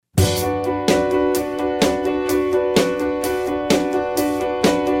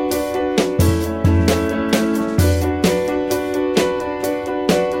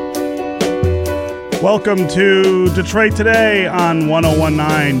Welcome to Detroit Today on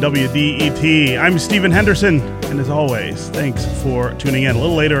 1019 WDET. I'm Stephen Henderson, and as always, thanks for tuning in. A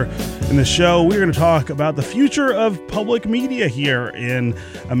little later in the show, we're going to talk about the future of public media here in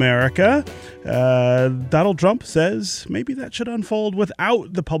America. Donald Trump says maybe that should unfold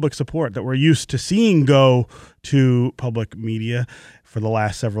without the public support that we're used to seeing go to public media for the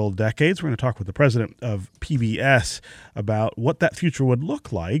last several decades. We're going to talk with the president of PBS about what that future would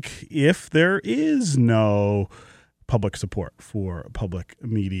look like if there is no public support for public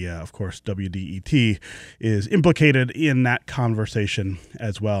media. Of course, WDET is implicated in that conversation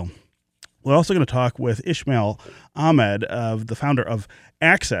as well. We're also going to talk with Ishmael Ahmed, the founder of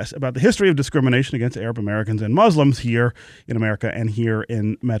Access, about the history of discrimination against Arab Americans and Muslims here in America and here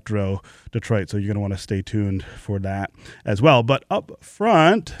in Metro Detroit. So you're going to want to stay tuned for that as well. But up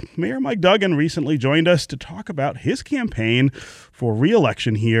front, Mayor Mike Duggan recently joined us to talk about his campaign for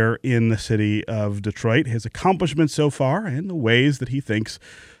re-election here in the city of Detroit, his accomplishments so far, and the ways that he thinks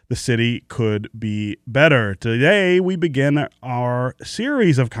the city could be better. Today, we begin our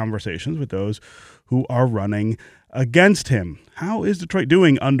series of conversations with those who are running against him. How is Detroit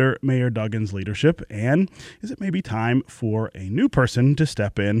doing under Mayor Duggan's leadership? And is it maybe time for a new person to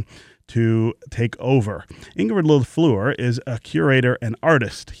step in to take over? Ingrid LaFleur is a curator and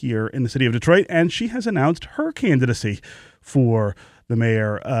artist here in the city of Detroit, and she has announced her candidacy for the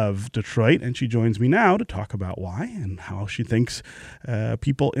mayor of Detroit, and she joins me now to talk about why and how she thinks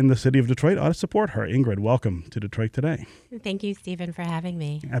people in the city of Detroit ought to support her. Ingrid, welcome to Detroit Today. Thank you, Stephen, for having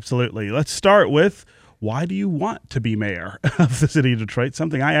me. Absolutely. Let's start with, why do you want to be mayor of the city of Detroit?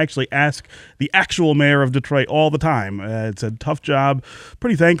 Something I actually ask the actual mayor of Detroit all the time. It's a tough job,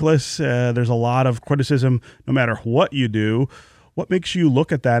 pretty thankless. There's a lot of criticism no matter what you do. What makes you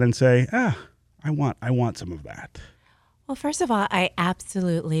look at that and say, I want some of that? Well, first of all, I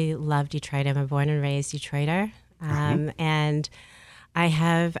absolutely love Detroit. I'm a born and raised Detroiter. And I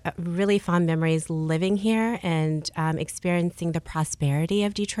have really fond memories living here and experiencing the prosperity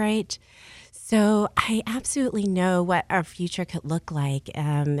of Detroit. So I absolutely know what our future could look like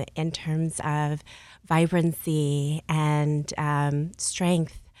in terms of vibrancy and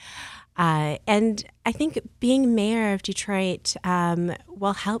strength. And I think being mayor of Detroit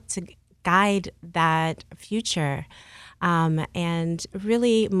will help to guide that future. And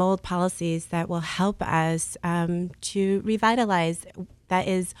really mold policies that will help us to revitalize that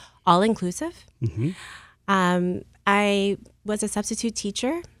is all-inclusive. Mm-hmm. I was a substitute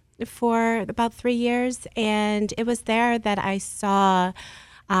teacher for about 3 years, and it was there that I saw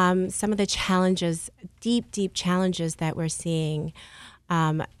some of the challenges, deep challenges that we're seeing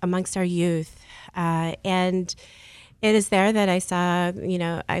amongst our youth. And it is there that I saw,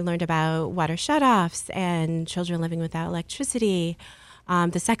 I learned about water shutoffs and children living without electricity,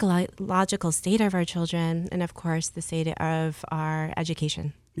 the psychological state of our children, and of course, the state of our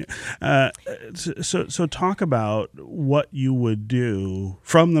education. Yeah. So talk about what you would do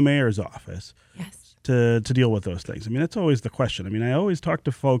from the mayor's office. Yes. To deal with those things. I mean, that's always the question. I mean, I always talk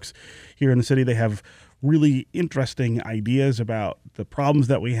to folks here in the city. They have really interesting ideas about the problems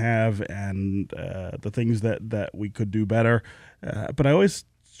that we have and the things that we could do better. But I always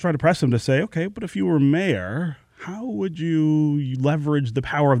try to press them to say, okay, but if you were mayor, how would you leverage the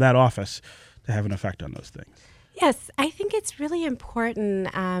power of that office to have an effect on those things? Yes, I think it's really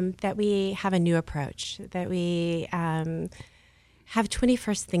important that we have a new approach, that we have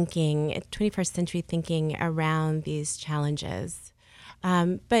 21st century thinking around these challenges.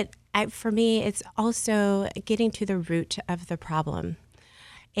 But for me, it's also getting to the root of the problem.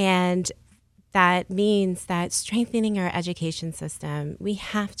 And that means that strengthening our education system, we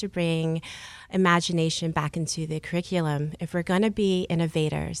have to bring imagination back into the curriculum. If we're going to be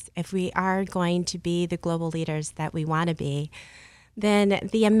innovators, if we are going to be the global leaders that we want to be, then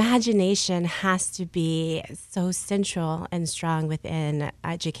the imagination has to be so central and strong within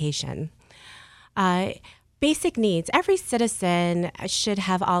education. Basic needs. Every citizen should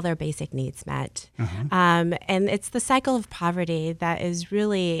have all their basic needs met. Uh-huh. And it's the cycle of poverty that is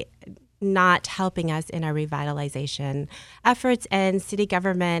really not helping us in our revitalization efforts, and city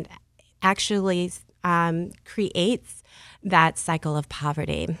government actually creates that cycle of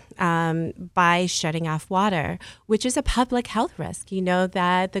poverty by shutting off water, which is a public health risk. You know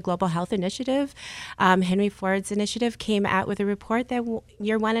that the Global Health Initiative, Henry Ford's initiative, came out with a report that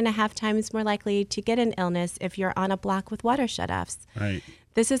you're 1.5 times more likely to get an illness if you're on a block with water shutoffs. Right.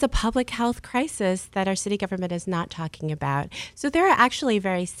 This is a public health crisis that our city government is not talking about. So there are actually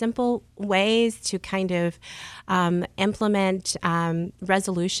very simple ways to kind of implement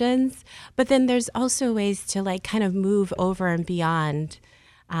resolutions, but then there's also ways to kind of move over and beyond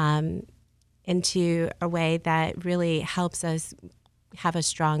into a way that really helps us have a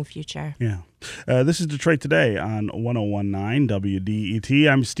strong future. Yeah. This is Detroit Today on 1019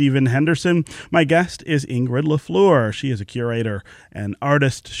 WDET. I'm Stephen Henderson. My guest is Ingrid LaFleur. She is a curator and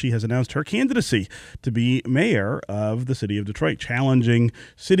artist. She has announced her candidacy to be mayor of the city of Detroit, challenging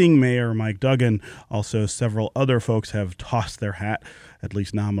sitting mayor Mike Duggan. Also, several other folks have tossed their hat, at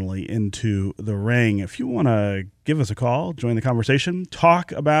least nominally, into the ring. If you want to give us a call, join the conversation,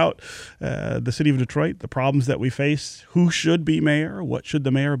 talk about the city of Detroit, the problems that we face, who should be mayor, what should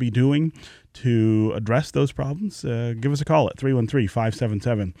the mayor be doing to address those problems, give us a call at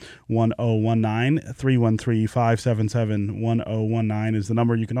 313-577-1019. 313-577-1019 is the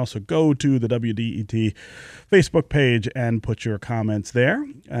number. You can also go to the WDET Facebook page and put your comments there.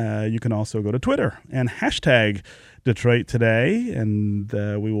 You can also go to Twitter and hashtag Detroit Today, and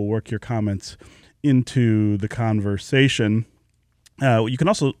we will work your comments into the conversation. You can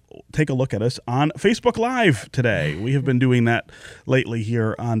also take a look at us on Facebook Live today. We have been doing that lately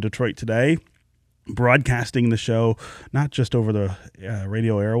here on Detroit Today, broadcasting the show not just over the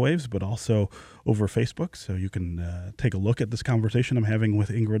radio airwaves, but also over Facebook. So you can take a look at this conversation I'm having with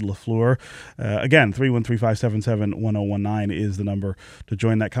Ingrid LaFleur. Again, 313-577-1019 is the number to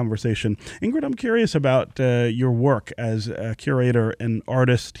join that conversation. Ingrid, I'm curious about your work as a curator and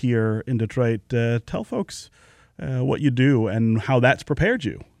artist here in Detroit. Tell folks what you do and how that's prepared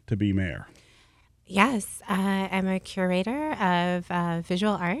you to be mayor. Yes, I'm a curator of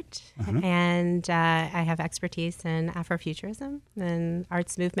visual art, and I have expertise in Afrofuturism and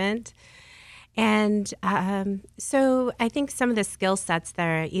arts movement. And so I think some of the skill sets that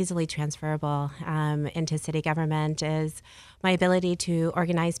are easily transferable into city government is my ability to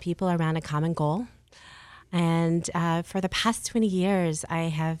organize people around a common goal. And for the past 20 years, I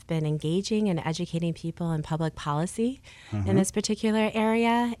have been engaging and educating people in public policy in this particular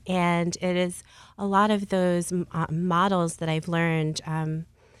area. And it is a lot of those models that I've learned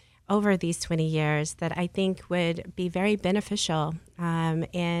over these 20 years that I think would be very beneficial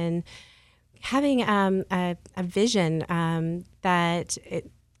in having a vision that it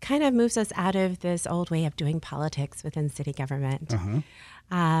kind of moves us out of this old way of doing politics within city government.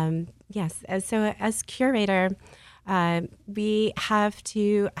 Yes, so as curator, we have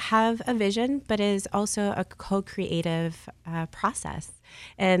to have a vision, but it is also a co-creative process.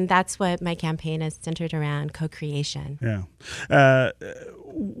 And that's what my campaign is centered around, co-creation. Yeah.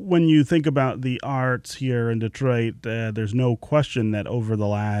 When you think about the arts here in Detroit, there's no question that over the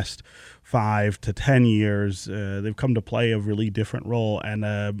last 5 to 10 years, they've come to play a really different role and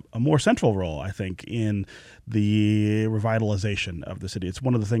a more central role, I think, in the revitalization of the city. It's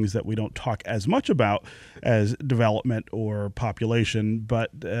one of the things that we don't talk as much about as development or population, but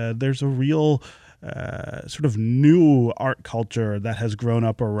there's a real sort of new art culture that has grown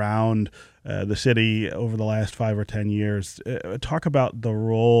up around the city over the last 5 or 10 years. Talk about the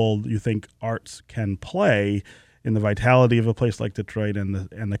role you think arts can play in the vitality of a place like Detroit and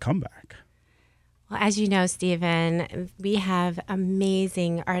the comeback. Well, as you know, Stephen, we have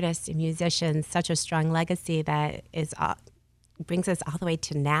amazing artists and musicians, such a strong legacy that brings us all the way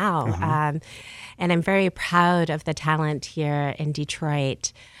to now. And I'm very proud of the talent here in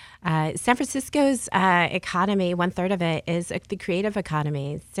Detroit. San Francisco's economy, 1/3 of it is the creative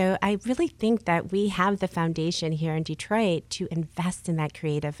economy. So I really think that we have the foundation here in Detroit to invest in that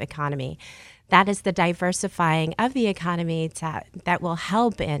creative economy. That is the diversifying of the economy that will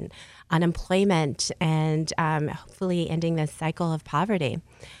help in unemployment and hopefully ending this cycle of poverty.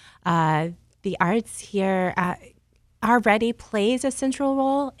 The arts here already plays a central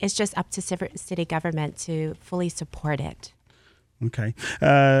role. It's just up to city government to fully support it. Okay.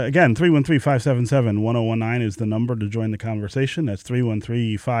 Again, 313-577-1019 is the number to join the conversation. That's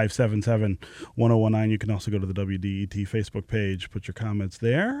 313-577-1019. You can also go to the WDET Facebook page, put your comments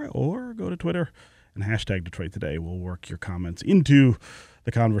there, or go to Twitter and hashtag Detroit Today. We'll work your comments into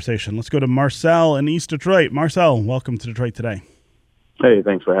the conversation. Let's go to Marcel in East Detroit. Marcel, welcome to Detroit Today. Hey,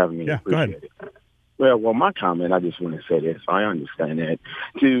 thanks for having me. Yeah, go ahead. Well, my comment, I just want to say this. I understand that.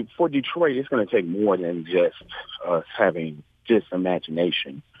 For Detroit, it's going to take more than just us having just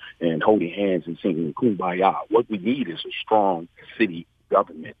imagination and holding hands and singing Kumbaya. What we need is a strong city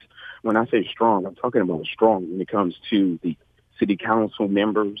government. When I say strong, I'm talking about strong when it comes to the city council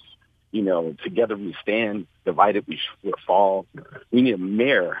members. You know, together we stand, divided we fall. We need a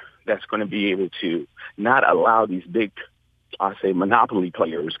mayor that's going to be able to not allow these big, monopoly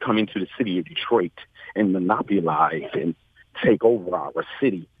players come into the city of Detroit and monopolize and take over our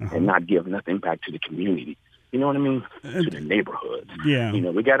city and not give nothing back to the community. You know what I mean? To the neighborhoods. Yeah. You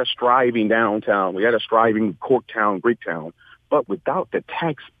know, we got a striving downtown. We got a striving Corktown, Greektown. But without the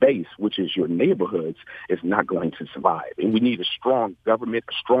tax base, which is your neighborhoods, it's not going to survive. And we need a strong government,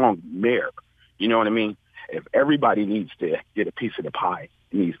 a strong mayor. You know what I mean? If everybody needs to get a piece of the pie,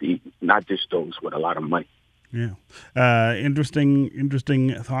 it needs to eat, not just those with a lot of money. Yeah.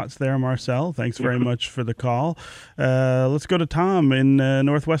 Interesting thoughts there, Marcel. Thanks very much for the call. Let's go to Tom in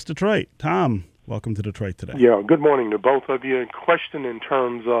Northwest Detroit. Tom, welcome to Detroit Today. Yeah, good morning to both of you. Question in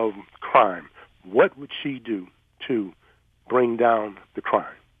terms of crime. What would she do to bring down the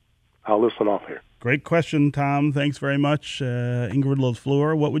crime? I'll listen off here. Great question, Tom. Thanks very much. Ingrid,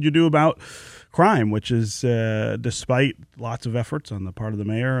 LaFleur, what would you do about crime, which is, despite lots of efforts on the part of the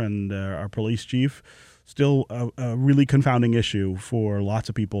mayor and our police chief, still a really confounding issue for lots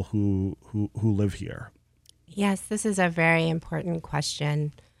of people who live here? Yes, this is a very important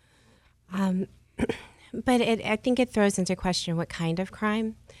question. But I think it throws into question what kind of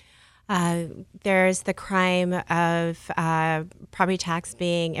crime. There's the crime of property tax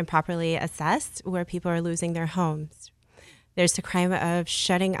being improperly assessed, where people are losing their homes. There's the crime of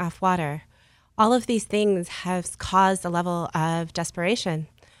shutting off water. All of these things have caused a level of desperation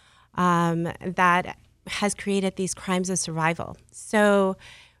that has created these crimes of survival. So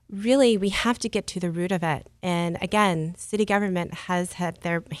really, we have to get to the root of it. And again, city government has had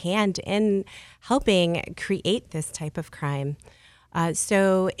their hand in helping create this type of crime.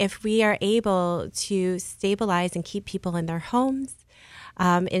 So if we are able to stabilize and keep people in their homes,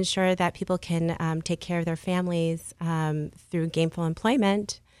 ensure that people can take care of their families through gainful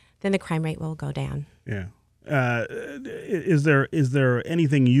employment, then the crime rate will go down. Yeah. Is there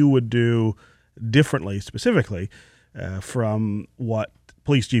anything you would do differently, specifically, from what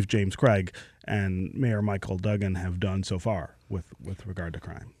Police Chief James Craig and Mayor Michael Duggan have done so far with regard to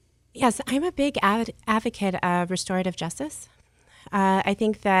crime? Yes, I'm a big advocate of restorative justice. I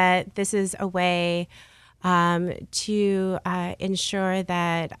think that this is a way to ensure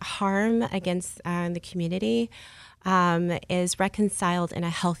that harm against the community is reconciled in a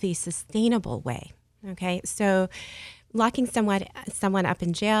healthy, sustainable way. Okay, so locking someone up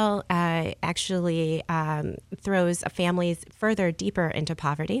in jail actually throws families further deeper into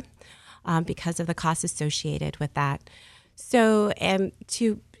poverty because of the costs associated with that. So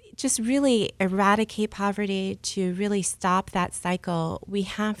to just really eradicate poverty, to really stop that cycle, we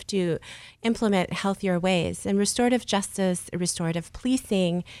have to implement healthier ways. And restorative justice, restorative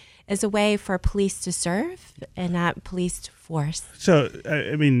policing is a way for police to serve and not police to force. So,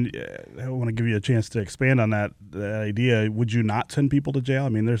 I mean, I want to give you a chance to expand on that idea. Would you not send people to jail? I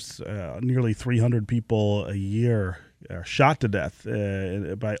mean, there's nearly 300 people a year shot to death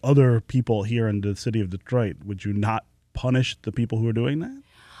by other people here in the city of Detroit. Would you not punish the people who are doing that?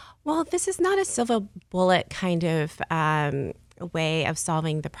 Well, this is not a silver bullet kind of way of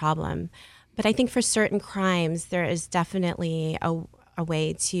solving the problem. But I think for certain crimes, there is definitely a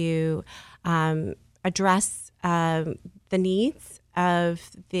way to address the needs of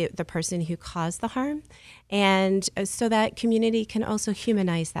the person who caused the harm, and so that community can also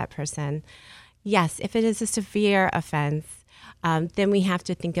humanize that person. Yes, if it is a severe offense, then we have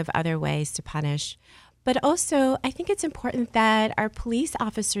to think of other ways to punish. But also, I think it's important that our police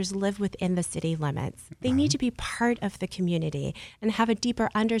officers live within the city limits. They need to be part of the community and have a deeper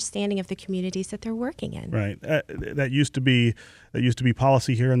understanding of the communities that they're working in. Right. That used to be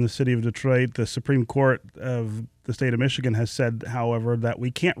policy here in the city of Detroit. The Supreme Court of the state of Michigan has said, however, that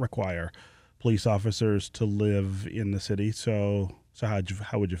we can't require police officers to live in the city. So how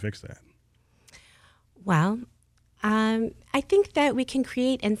would you fix that? Well, I think that we can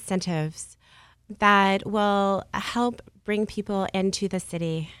create incentives that will help bring people into the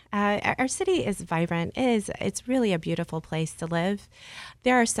city. Our city is vibrant. It's really a beautiful place to live.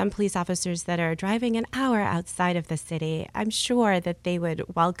 There are some police officers that are driving an hour outside of the city. I'm sure that they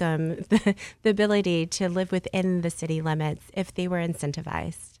would welcome the ability to live within the city limits if they were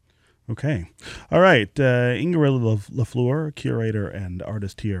incentivized. Okay. All right. Ingrid LaFleur, curator and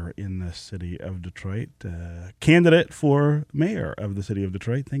artist here in the city of Detroit, candidate for mayor of the city of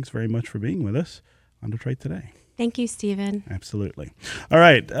Detroit. Thanks very much for being with us on Detroit Today. Thank you, Stephen. Absolutely. All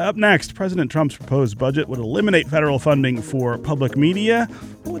right. Up next, President Trump's proposed budget would eliminate federal funding for public media.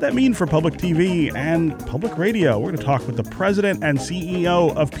 What would that mean for public TV and public radio? We're going to talk with the president and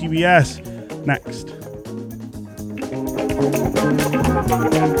CEO of PBS next.